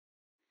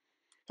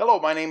Hello,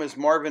 my name is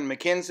Marvin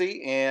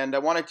McKenzie, and I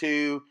wanted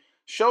to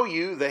show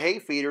you the hay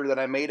feeder that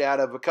I made out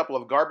of a couple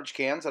of garbage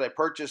cans that I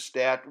purchased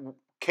at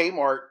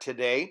Kmart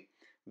today.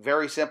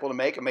 Very simple to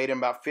make. I made it in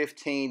about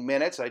 15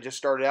 minutes. I just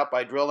started out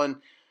by drilling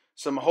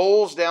some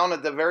holes down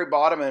at the very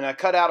bottom, and I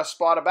cut out a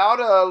spot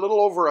about a little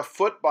over a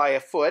foot by a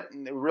foot.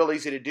 And it was real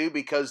easy to do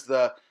because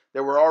there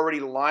were already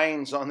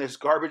lines on this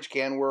garbage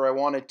can where I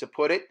wanted to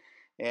put it.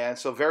 And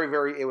so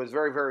it was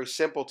very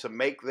simple to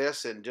make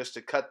this and just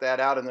to cut that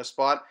out in the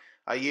spot.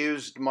 I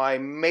used my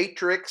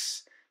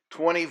Matrix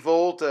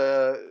 20-volt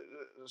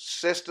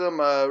system,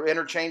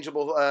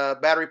 interchangeable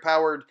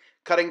battery-powered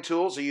cutting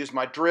tools. I used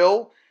my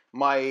drill,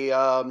 and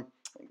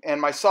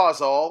my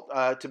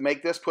Sawzall to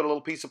make this. Put a little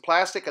piece of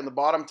plastic on the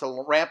bottom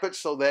to ramp it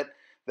so that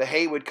the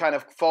hay would kind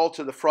of fall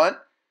to the front.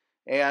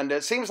 And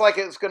it seems like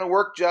it's going to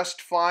work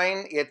just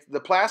fine. The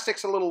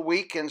plastic's a little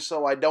weak, and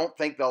so I don't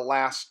think they'll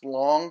last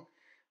long.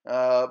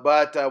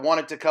 But I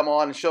wanted to come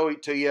on and show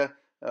it to you.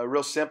 A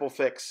real simple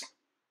fix.